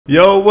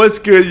Yo, what's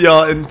good,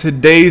 y'all? In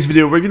today's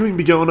video, we're going to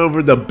be going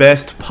over the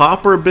best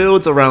popper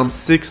builds around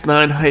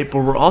 6'9" height,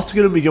 but we're also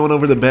going to be going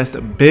over the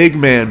best big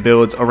man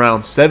builds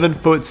around 7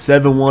 foot,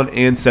 7'1",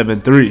 and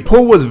 7'3".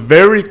 Poll was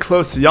very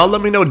close, so y'all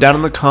let me know down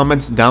in the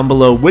comments down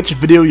below which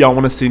video y'all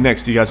want to see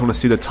next. Do you guys want to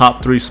see the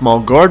top 3 small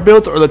guard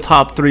builds or the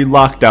top 3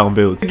 lockdown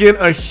builds? Again,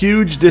 a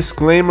huge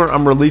disclaimer,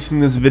 I'm releasing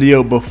this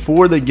video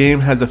before the game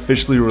has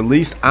officially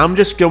released. I'm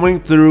just going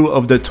through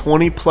of the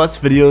 20 plus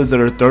videos that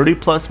are 30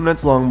 plus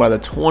minutes long by the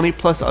 20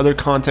 plus other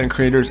content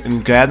creators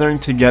and gathering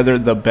together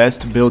the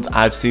best builds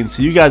I've seen,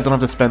 so you guys don't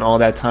have to spend all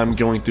that time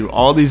going through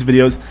all these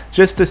videos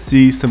just to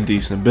see some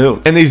decent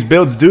builds. And these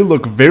builds do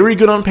look very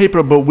good on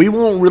paper, but we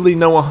won't really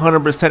know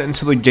 100%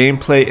 until the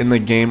gameplay in the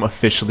game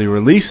officially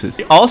releases.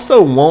 We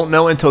also won't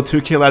know until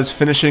 2K Labs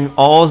finishing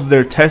all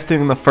their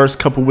testing in the first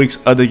couple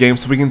weeks of the game,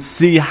 so we can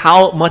see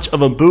how much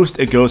of a boost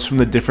it goes from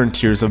the different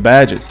tiers of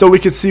badges. So we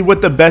can see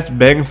what the best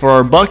bang for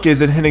our buck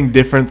is in hitting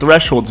different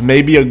thresholds.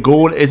 Maybe a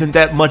gold isn't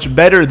that much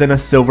better than a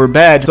silver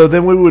badge, so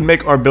then we would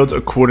make our builds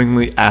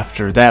accordingly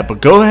after that. But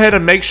go ahead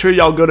and make sure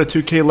y'all go to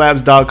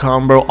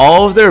 2klabs.com, bro.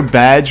 All of their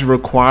badge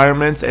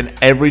requirements and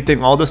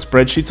everything, all the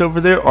spreadsheets over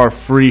there are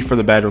free for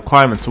the badge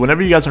requirements. So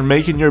whenever you guys are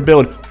making your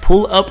build,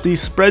 pull up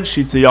these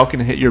spreadsheets so y'all can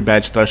hit your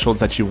badge thresholds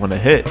that you want to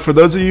hit. For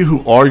those of you who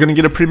are going to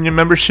get a premium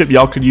membership,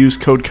 y'all could use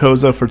code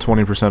Koza for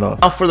 20%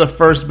 off. Now for the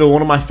first build,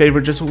 one of my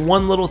favorite, just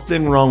one little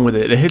thing wrong with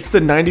it. It hits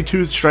the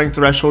 92 strength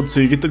threshold, so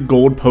you get the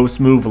gold post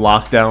move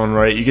lockdown,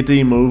 right? You get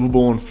the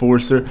immovable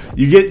enforcer.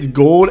 You get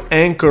gold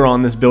anchor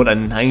on this build, a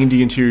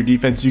 90 interior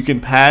defense. You can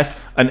pass.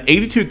 An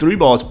 82 3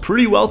 ball is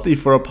pretty wealthy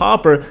for a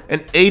popper,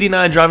 an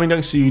 89 driving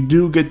dunk, so you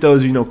do get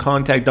those,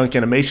 contact dunk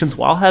animations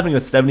while having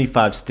a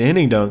 75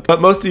 standing dunk.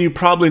 But most of you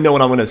probably know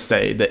what I'm going to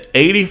say. The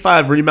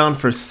 85 rebound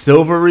for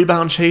silver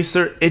rebound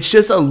chaser, it's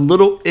just a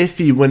little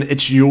iffy when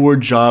it's your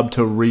job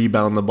to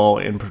rebound the ball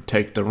and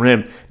protect the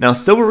rim. Now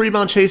silver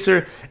rebound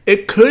chaser,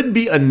 it could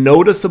be a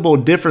noticeable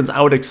difference.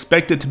 I would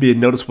expect it to be a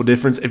noticeable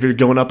difference if you're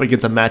going up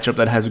against a matchup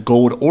that has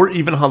gold or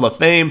even Hall of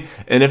Fame.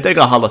 And if they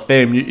got Hall of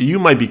Fame, you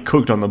might be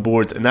cooked on the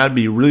boards, and that'd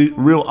be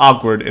real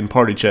awkward in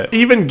party chat.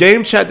 Even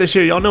game chat this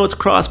year, y'all know it's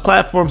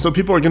cross-platform, so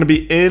people are going to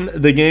be in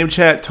the game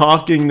chat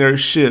talking their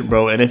shit,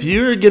 bro. And if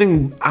you're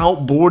getting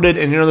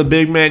outboarded and you're the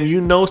big man,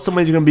 you know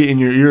somebody's going to be in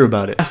your ear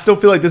about it. I still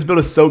feel like this build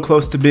is so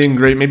close to being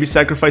great. Maybe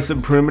sacrifice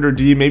some perimeter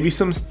D, maybe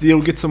some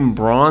steel, get some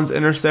bronze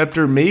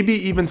interceptor, maybe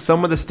even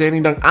some of the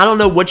standing dunk. I don't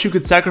know what you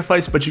could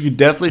sacrifice, but you could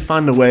definitely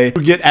find a way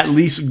to get at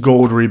least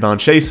gold rebound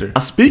chaser.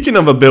 Now, speaking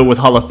of a build with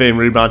Hall of Fame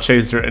rebound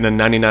chaser and a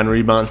 99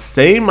 rebound,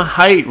 same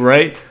height,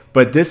 right?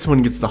 But this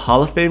one gets the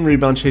Hall of Fame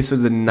rebound chaser,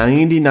 the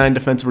 99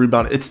 defensive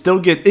rebound.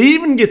 It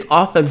even gets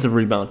offensive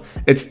rebound.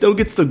 It still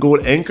gets the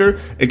gold anchor.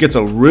 It gets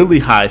a really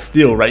high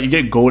steal, right? You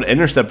get gold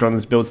interceptor on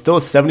this build. Still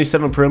a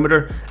 77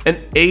 perimeter,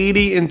 an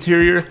 80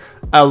 interior,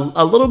 a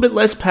little bit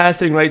less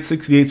passing, right?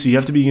 68, so you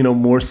have to be,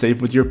 more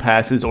safe with your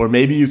passes, or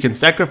maybe you can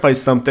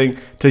sacrifice something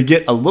to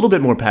get a little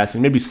bit more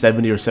passing, maybe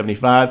 70 or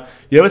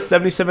 75. You have a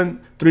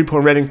 77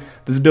 3-point rating.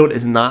 This build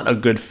is not a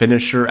good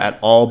finisher at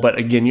all, but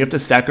again, you have to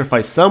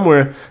sacrifice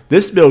somewhere.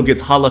 This build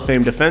gets Hall of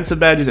Fame defensive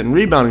badges and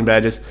rebounding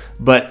badges,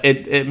 but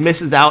it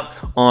misses out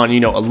on,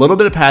 a little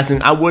bit of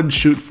passing. I would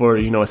shoot for,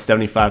 a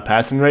 75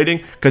 passing rating,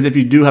 because if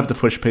you do have to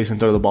push pace and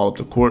throw the ball up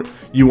the court,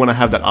 you want to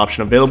have that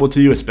option available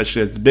to you,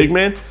 especially as the big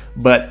man.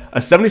 But a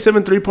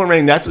 77 3-point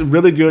rating, that's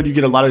really good. You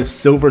get a lot of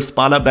silver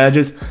spot up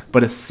badges,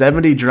 but a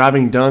 70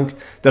 driving dunk,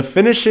 the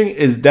finishing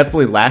is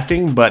definitely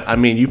lacking, but I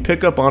mean, you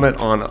pick up on it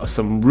on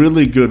some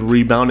really good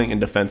rebounding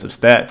and defensive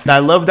stats. And I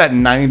love that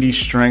 90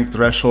 strength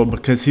threshold,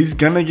 because he's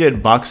gonna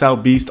get box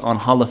out beast on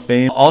Hall of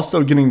Fame,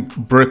 also getting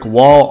brick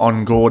wall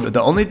on gold.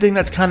 The only thing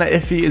that's kind of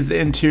iffy is the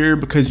interior,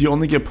 because you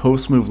only get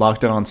post move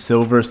lockdown on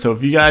silver. So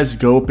if you guys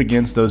go up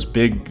against those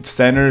big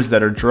centers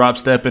that are drop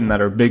stepping,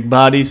 that are big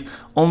bodies,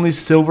 only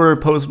silver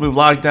post move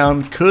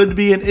lockdown could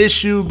be an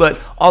issue, but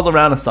all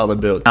around a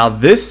solid build. Now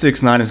this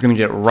 6'9" is going to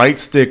get right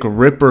stick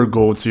ripper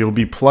gold, so you'll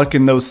be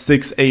plucking those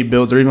 6'8"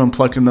 builds, or even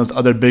plucking those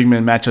other big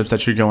man matchups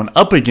that you're going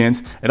up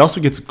against. It also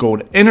gets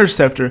gold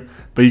interceptor,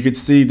 but you could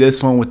see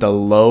this one with the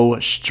low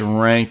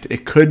strength.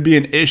 It could be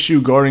an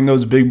issue guarding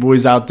those big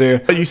boys out there.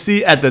 But you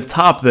see at the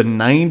top, the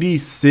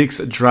 96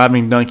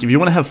 driving dunk. If you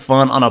want to have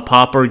fun on a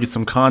popper, get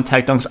some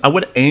contact dunks, I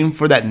would aim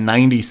for that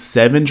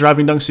 97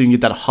 driving dunk, so you can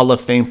get that Hall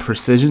of Fame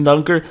precision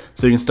dunker,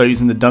 so you can start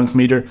using the dunk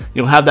meter.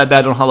 You'll have that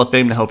badge on Hall of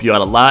Fame to help you out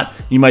a lot.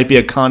 You might be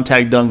a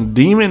contact dunk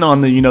demon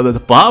on the, the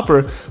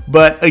popper,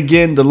 but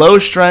again, the low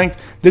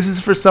strength, this is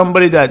for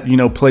somebody that,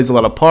 plays a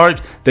lot of park.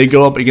 They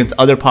go up against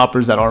other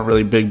poppers that aren't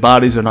really big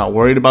bodies. They're not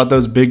worried about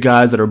those big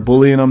guys that are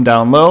bullying them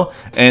down low,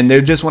 and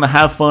they just want to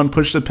have fun,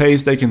 push the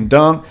pace. They can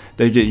dunk.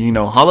 They get,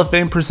 Hall of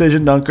Fame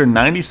precision dunker,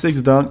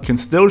 96 dunk, can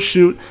still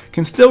shoot,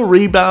 can still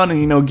rebound,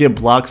 and, get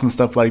blocks and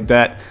stuff like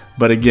that.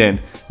 but again,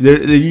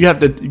 you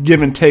have to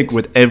give and take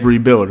with every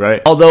build,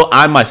 right? Although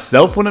I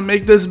myself wouldn't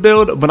make this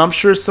build, but I'm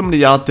sure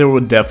somebody out there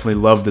would definitely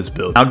love this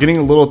build. Now getting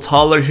a little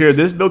taller here,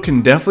 this build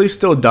can definitely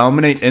still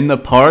dominate in the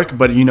park,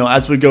 but you know,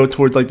 as we go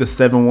towards like the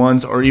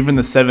 7-1s or even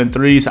the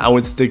 7-3s, I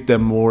would stick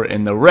them more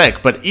in the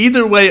rec. But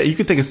either way, you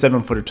could take a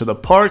 7-footer to the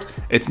park,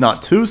 it's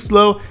not too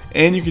slow,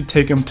 and you can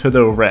take him to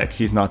the rec,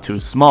 he's not too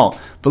small.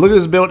 But look at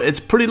this build, it's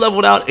pretty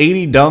leveled out,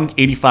 80 dunk,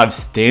 85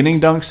 standing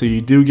dunk, so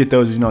you do get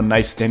those, you know,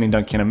 nice standing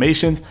dunk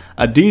animations,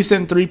 a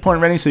decent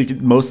 3-point rating, so you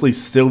get mostly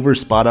silver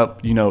spot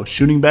up, you know,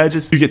 shooting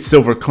badges. You get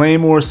silver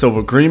claymore,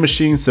 silver green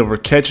machine, silver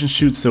catch and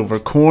shoot, silver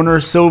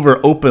corner,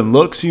 silver open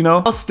looks, you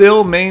know, while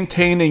still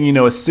maintaining, you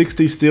know, a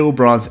 60 steel,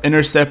 bronze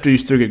interceptor. You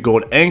still get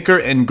gold anchor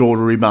and gold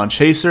rebound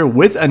chaser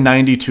with a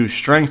 92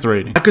 strength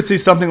rating. I could see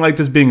something like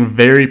this being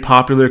very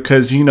popular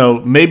because, you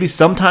know, maybe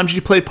sometimes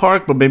you play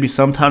park, but maybe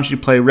sometimes you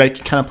play rec.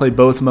 You kind of play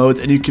both modes,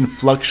 and you can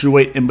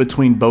fluctuate in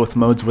between both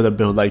modes with a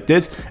build like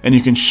this, and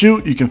you can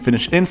shoot, you can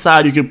finish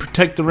inside, you can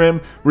protect the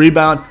rim,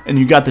 rebound, and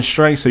you got the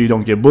strength so you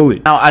don't get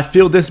bullied. Now I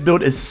feel this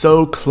build is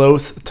so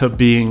close to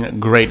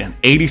being great, an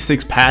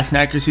 86 passing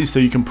accuracy, so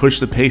you can push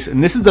the pace,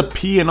 and this is a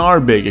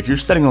PNR big. If you're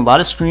setting a lot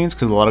of screens,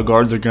 because a lot of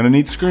guards are going to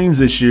need screens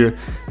this year,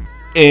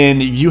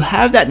 and you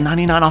have that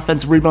 99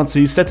 offensive rebound, so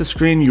you set the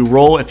screen, you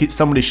roll, if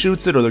somebody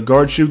shoots it or the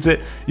guard shoots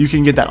it, you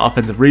can get that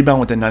offensive rebound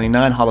with the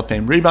 99 Hall of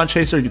Fame rebound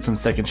chaser, you get some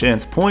second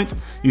chance points,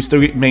 you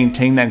still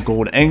maintain that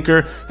gold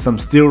anchor, some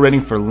steal rating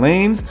for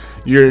lanes,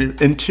 your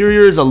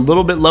interior is a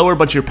little bit lower,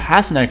 but your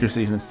passing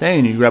accuracy is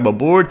insane. You grab a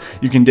board,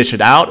 you can dish it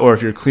out, or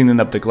if you're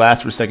cleaning up the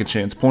glass for second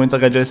chance points,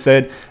 like I just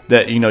said,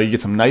 that, you know, you get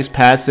some nice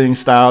passing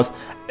styles.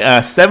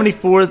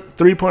 74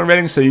 3-point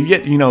rating, so you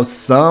get, you know,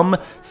 some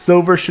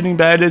silver shooting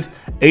badges,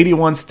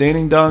 81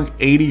 standing dunk,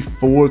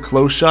 84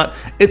 close shot.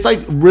 It's like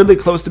really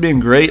close to being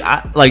great.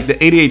 Like the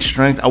 88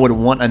 strength, I would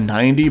want a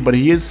 90, but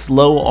he is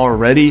slow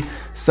already,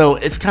 so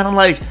it's kind of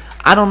like,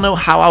 I don't know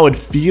how I would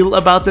feel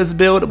about this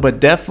build, but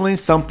definitely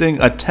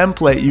something, a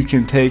template you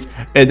can take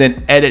and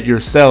then edit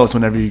yourselves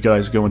whenever you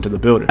guys go into the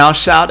builder. Now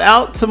shout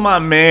out to my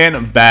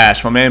man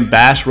Bash,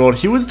 rolled.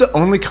 He was the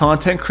only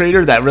content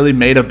creator that really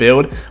made a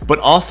build, but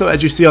also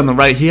as you see on the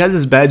right, he has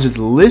his badges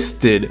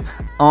listed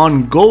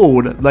on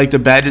gold like the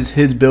badges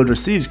his build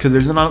receives, because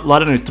there's not a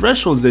lot of new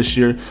thresholds this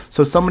year,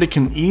 so somebody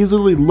can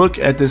easily look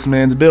at this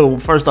man's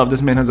build. First off,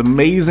 this man has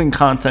amazing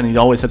content, he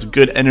always has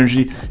good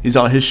energy,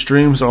 his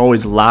streams are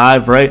always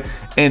live, right?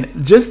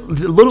 And just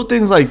little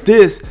things like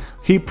this,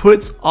 he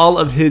puts all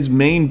of his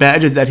main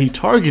badges that he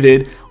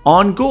targeted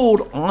on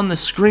gold on the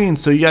screen,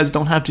 so you guys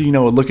don't have to, you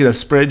know, look at a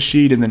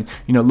spreadsheet and then,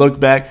 you know, look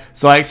back.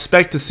 So I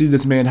expect to see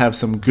this man have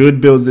some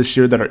good builds this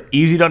year that are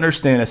easy to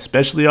understand,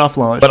 especially off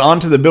launch. But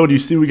onto the build, you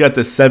see we got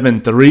the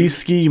 7'3"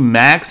 ski,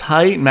 max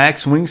height,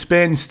 max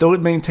wingspan, still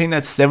maintain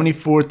that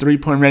 74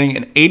 3-point rating,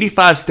 and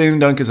 85 standing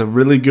dunk is a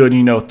really good,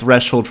 you know,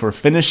 threshold for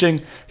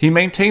finishing. He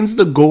maintains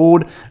the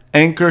gold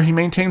anchor, he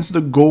maintains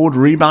the gold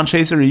rebound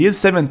chaser. He is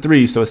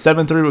 7'3", so a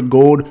 7'3" with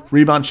gold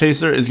rebound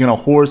chaser is going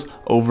to horse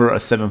over a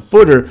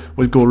 7-footer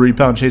with gold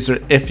rebound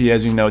chaser if he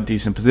has, you know,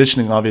 decent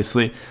positioning,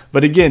 obviously.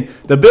 But again,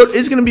 the build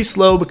is going to be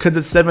slow because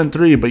it's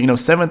 7'3", but you know,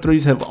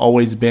 7'3s have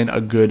always been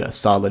a good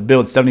solid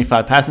build.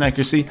 75 passing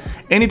accuracy,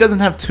 and he doesn't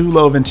have too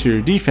low of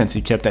interior defense,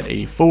 he kept at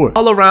 84.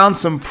 All around,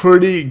 some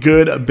pretty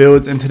good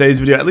builds in today's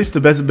video, at least the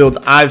best builds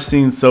I've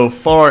seen so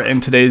far in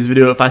today's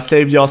video. If I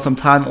saved y'all some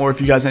time, or if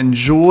you guys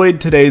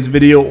enjoyed today's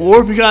video,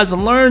 or if you guys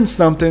learned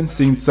something,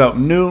 seen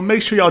something new,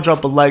 make sure y'all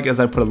drop a like, as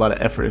I put a lot of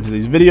effort into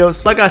these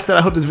videos. Like I said,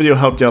 I hope this video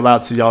helped y'all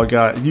out, so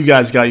you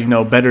guys got, you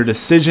know, better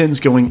decisions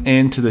going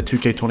into the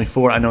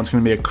 2K24. I know it's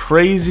going to be a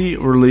crazy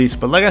release,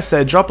 but like I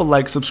said, drop a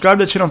like, subscribe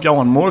to the channel if y'all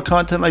want more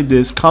content like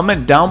this,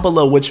 comment down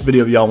below which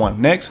video y'all want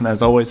next, and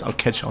as always, I'll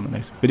catch you on the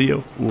next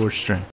video or stream.